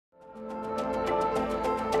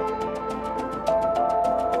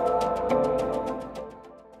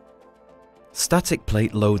Static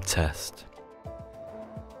plate load test.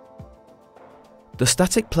 The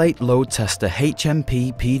static plate load tester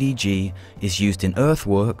HMP PDG is used in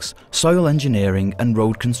earthworks, soil engineering and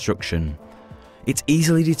road construction. It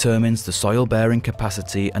easily determines the soil bearing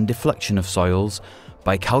capacity and deflection of soils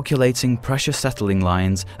by calculating pressure settling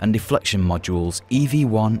lines and deflection modules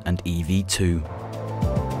EV1 and EV2.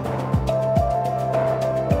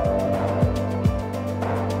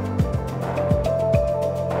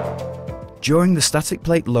 During the static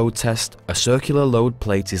plate load test, a circular load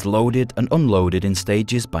plate is loaded and unloaded in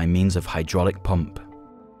stages by means of hydraulic pump.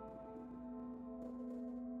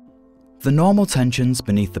 The normal tensions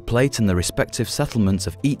beneath the plate and the respective settlements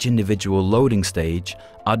of each individual loading stage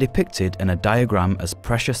are depicted in a diagram as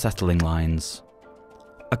pressure settling lines.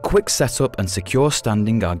 A quick setup and secure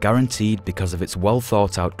standing are guaranteed because of its well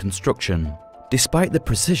thought out construction. Despite the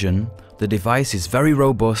precision, the device is very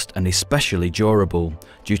robust and especially durable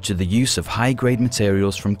due to the use of high-grade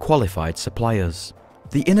materials from qualified suppliers.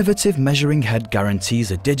 The innovative measuring head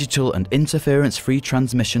guarantees a digital and interference-free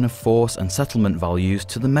transmission of force and settlement values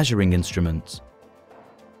to the measuring instrument.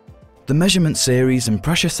 The measurement series and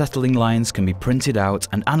pressure settling lines can be printed out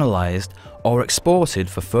and analysed or exported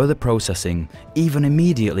for further processing, even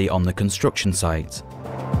immediately on the construction site.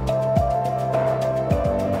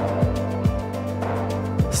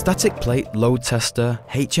 Static plate load tester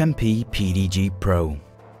HMP PDGpro.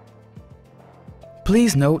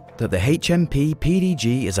 Please note that the HMP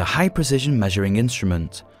PDG is a high-precision measuring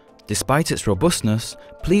instrument. Despite its robustness,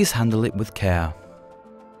 please handle it with care.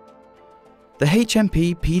 The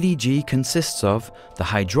HMP PDG consists of the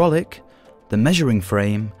hydraulic, the measuring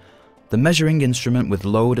frame, the measuring instrument with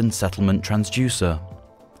load and settlement transducer.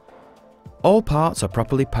 All parts are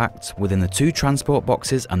properly packed within the 2 transport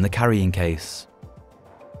boxes and the carrying case.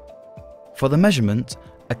 For the measurement,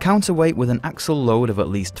 a counterweight with an axle load of at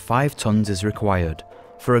least 5 tons is required,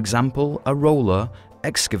 for example a roller,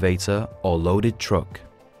 excavator or loaded truck.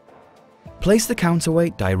 Place the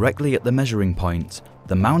counterweight directly at the measuring point.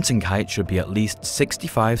 The mounting height should be at least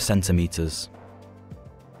 65 centimeters.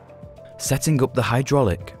 Setting up the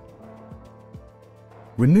hydraulic.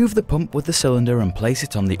 Remove the pump with the cylinder and place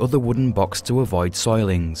it on the other wooden box to avoid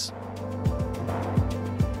soilings.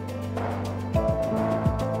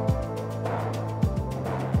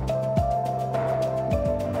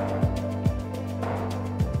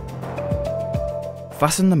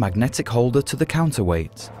 Fasten the magnetic holder to the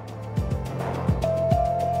counterweight.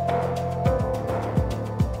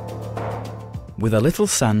 With a little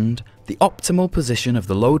sand, the optimal position of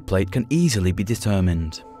the load plate can easily be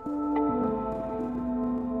determined.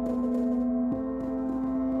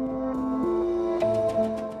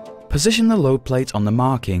 Position the load plate on the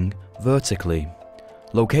marking vertically,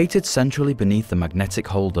 located centrally beneath the magnetic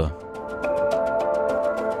holder.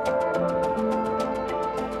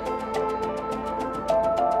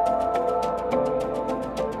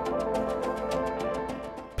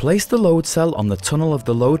 Place the load cell on the tunnel of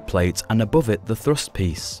the load plate and above it the thrust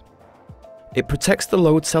piece. It protects the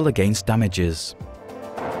load cell against damages.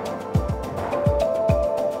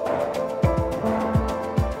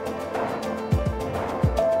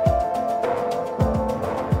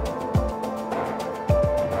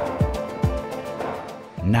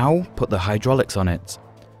 Now put the hydraulics on it.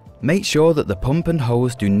 Make sure that the pump and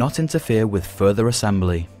hose do not interfere with further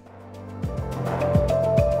assembly.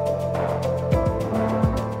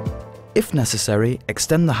 If necessary,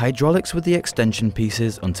 extend the hydraulics with the extension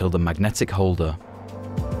pieces until the magnetic holder.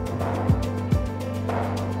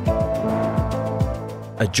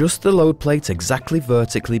 Adjust the load plate exactly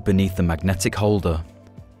vertically beneath the magnetic holder.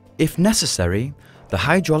 If necessary, the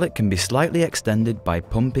hydraulic can be slightly extended by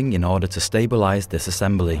pumping in order to stabilize this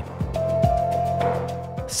assembly.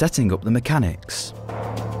 Setting up the mechanics.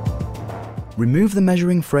 Remove the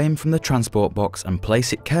measuring frame from the transport box and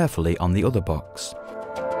place it carefully on the other box.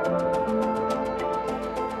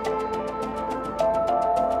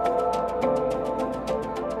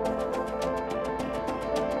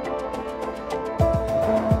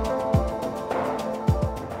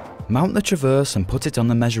 Mount the traverse and put it on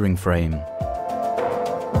the measuring frame.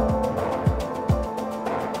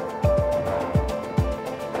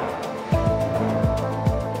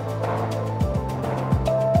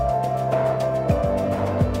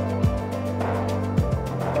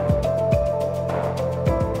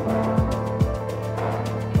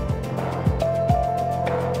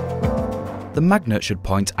 The magnet should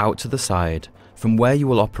point out to the side, from where you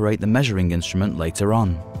will operate the measuring instrument later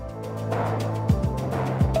on.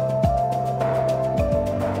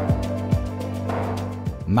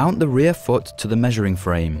 Mount the rear foot to the measuring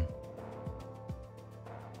frame.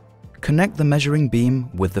 Connect the measuring beam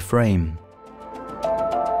with the frame.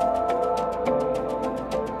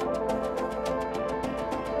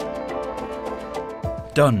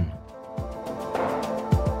 Done.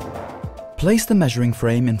 Place the measuring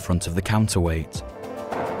frame in front of the counterweight.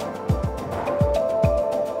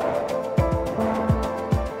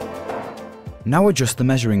 Now adjust the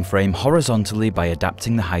measuring frame horizontally by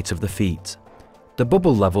adapting the height of the feet. The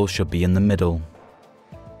bubble level should be in the middle.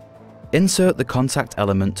 Insert the contact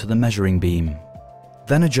element to the measuring beam.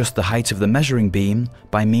 Then adjust the height of the measuring beam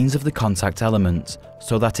by means of the contact element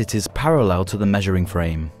so that it is parallel to the measuring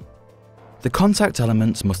frame. The contact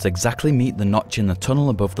element must exactly meet the notch in the tunnel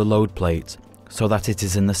above the load plate so that it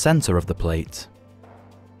is in the center of the plate.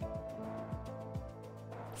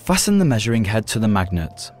 Fasten the measuring head to the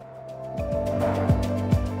magnet.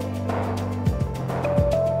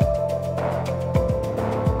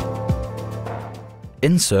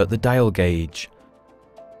 Insert the dial gauge.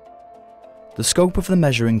 The scope of the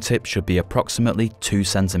measuring tip should be approximately 2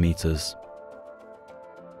 centimeters.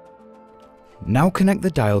 Now connect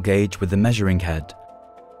the dial gauge with the measuring head.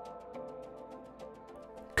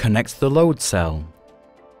 Connect the load cell,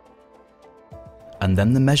 and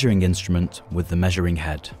then the measuring instrument with the measuring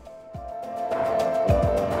head.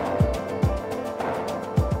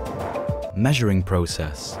 Measuring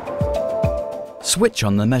process. Switch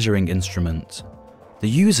on the measuring instrument. The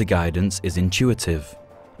user guidance is intuitive.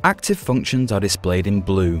 Active functions are displayed in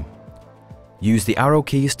blue. Use the arrow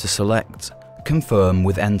keys to select, confirm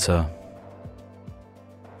with enter.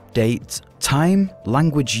 Date, time,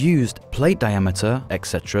 language used, plate diameter,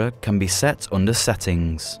 etc. can be set under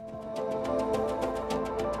settings.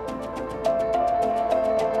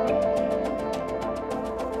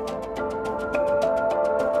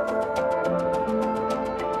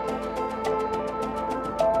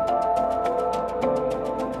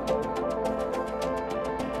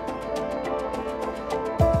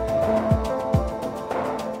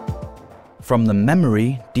 From the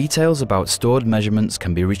memory, details about stored measurements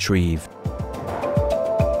can be retrieved.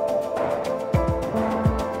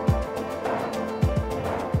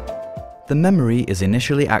 The memory is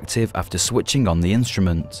initially active after switching on the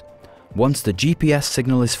instrument. Once the GPS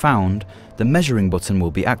signal is found, the measuring button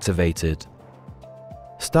will be activated.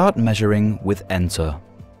 Start measuring with enter.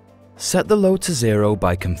 Set the load to 0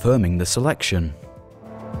 by confirming the selection.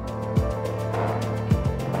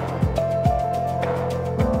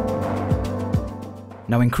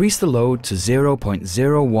 Now increase the load to 0.01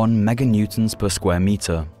 meganewtons per square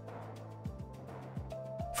meter.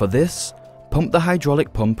 For this, pump the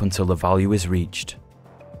hydraulic pump until the value is reached.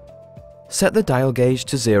 Set the dial gauge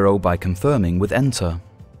to 0 by confirming with enter.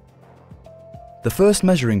 The first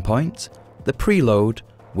measuring point, the preload,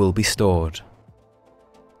 will be stored.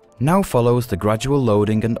 Now follows the gradual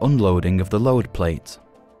loading and unloading of the load plate.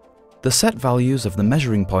 The set values of the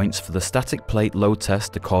measuring points for the static plate load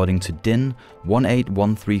test according to DIN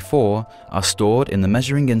 18134 are stored in the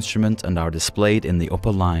measuring instrument and are displayed in the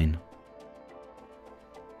upper line.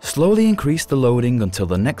 Slowly increase the loading until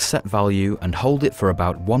the next set value and hold it for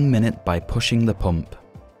about 1 minute by pushing the pump.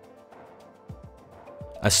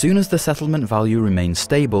 As soon as the settlement value remains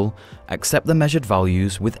stable, accept the measured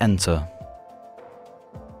values with enter.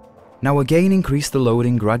 Now again increase the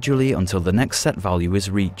loading gradually until the next set value is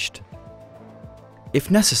reached. If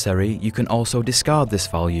necessary, you can also discard this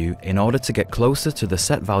value in order to get closer to the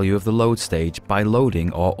set value of the load stage by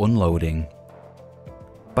loading or unloading.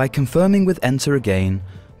 By confirming with enter again,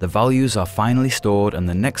 the values are finally stored and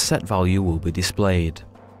the next set value will be displayed.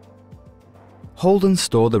 Hold and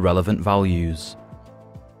store the relevant values.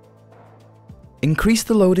 Increase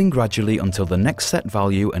the loading gradually until the next set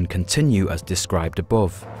value and continue as described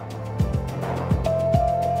above.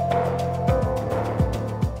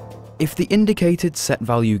 If the indicated set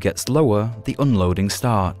value gets lower, the unloading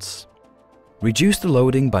starts. Reduce the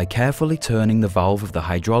loading by carefully turning the valve of the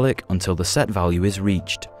hydraulic until the set value is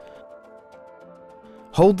reached.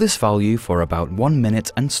 Hold this value for about 1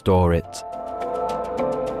 minute and store it.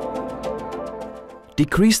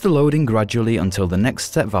 Decrease the loading gradually until the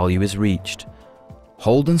next set value is reached.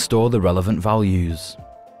 Hold and store the relevant values.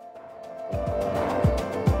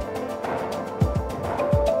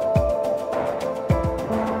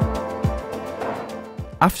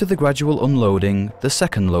 After the gradual unloading, the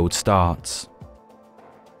second load starts.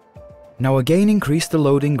 Now again increase the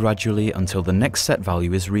loading gradually until the next set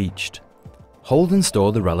value is reached. Hold and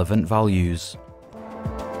store the relevant values.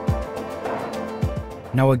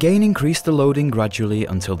 Now again increase the loading gradually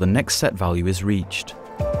until the next set value is reached.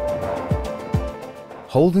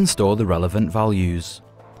 Hold and store the relevant values.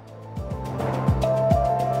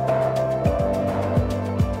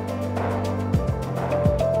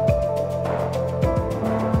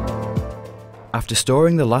 After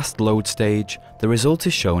storing the last load stage, the result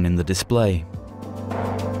is shown in the display.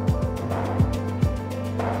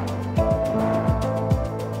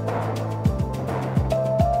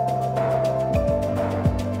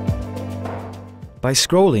 By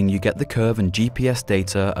scrolling, you get the curve and GPS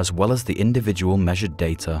data as well as the individual measured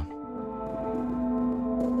data.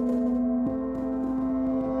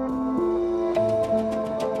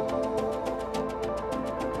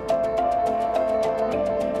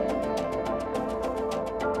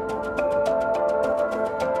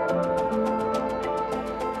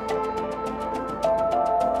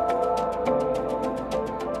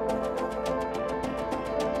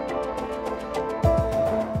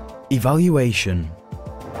 Evaluation.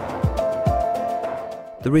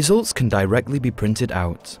 The results can directly be printed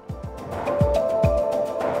out.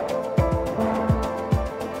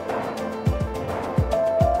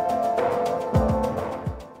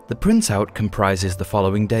 The printout comprises the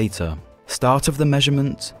following data: start of the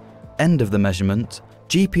measurement, end of the measurement,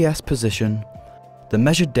 GPS position, the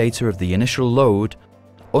measured data of the initial load,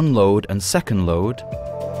 unload and second load,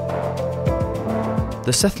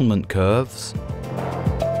 the settlement curves,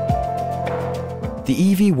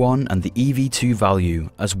 the EV1 and the EV2 value,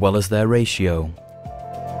 as well as their ratio.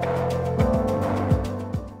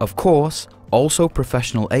 Of course, also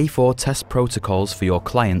professional A4 test protocols for your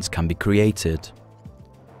clients can be created.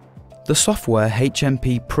 The software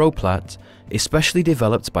HMP ProPlat, especially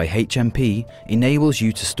developed by HMP, enables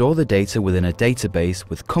you to store the data within a database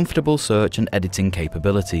with comfortable search and editing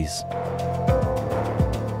capabilities.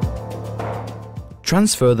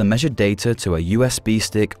 Transfer the measured data to a USB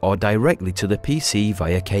stick or directly to the PC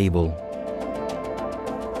via cable.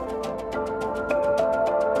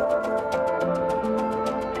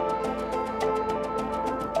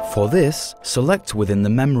 For this, select within the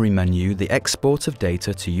memory menu the export of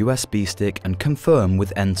data to USB stick and confirm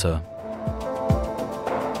with Enter.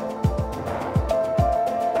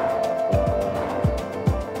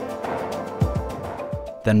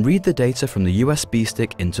 Then read the data from the USB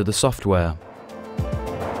stick into the software.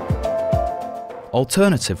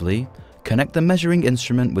 Alternatively, connect the measuring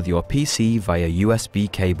instrument with your PC via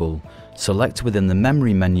USB cable. Select within the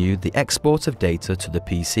memory menu the export of data to the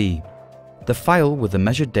PC. The file with the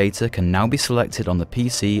measured data can now be selected on the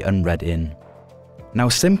PC and read in. Now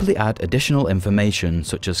simply add additional information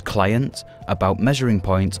such as client, about measuring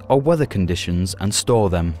point or weather conditions and store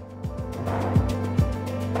them.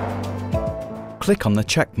 Click on the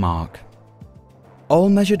check mark. All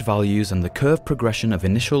measured values and the curve progression of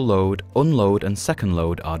initial load, unload and second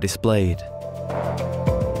load are displayed.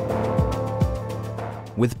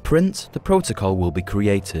 With Print, the protocol will be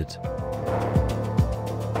created.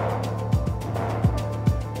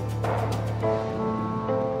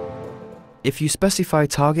 If you specify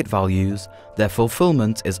target values, their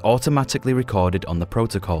fulfillment is automatically recorded on the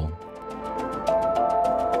protocol.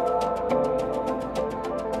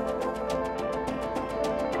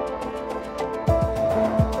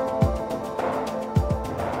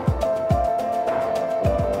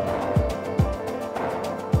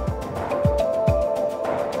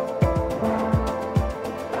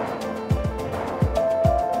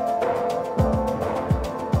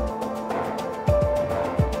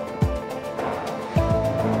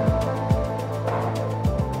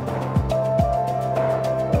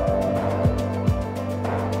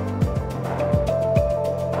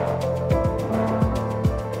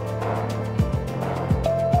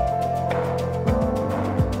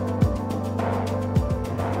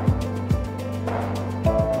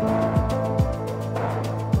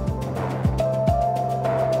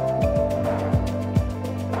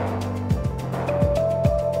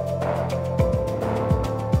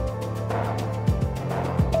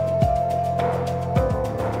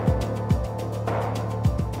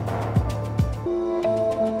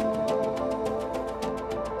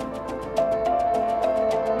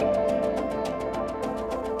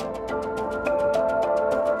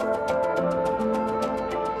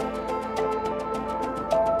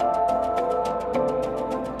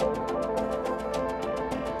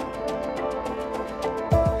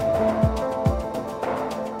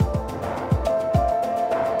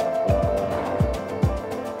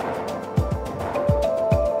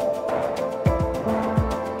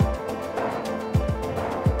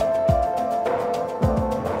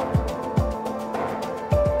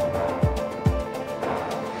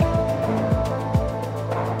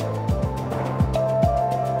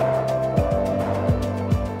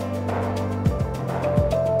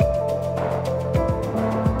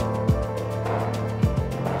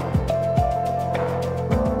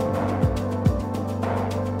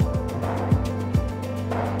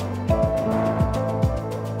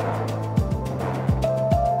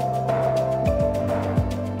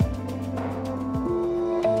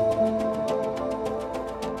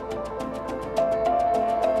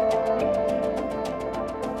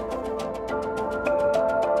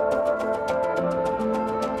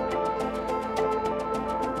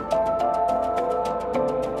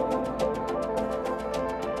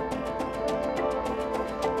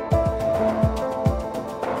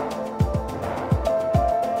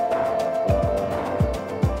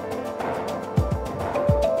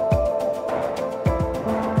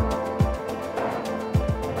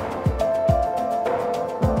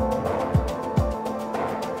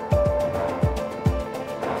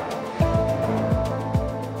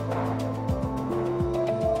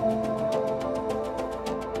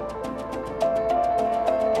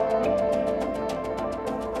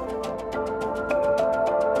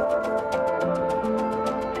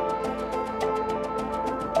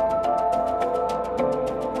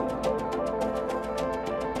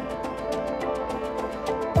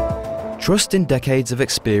 Trust in decades of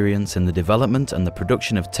experience in the development and the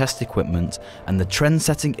production of test equipment and the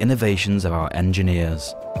trend-setting innovations of our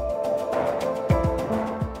engineers.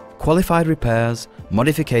 Qualified repairs,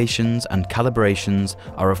 modifications and calibrations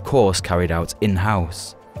are of course carried out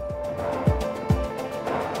in-house.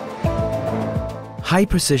 High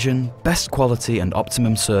precision, best quality and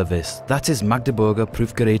optimum service, that is Magdeburger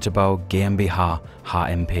Prüfgerätebau GmbH,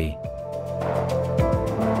 HMP.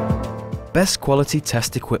 Best quality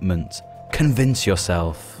test equipment. Convince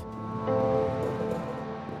yourself.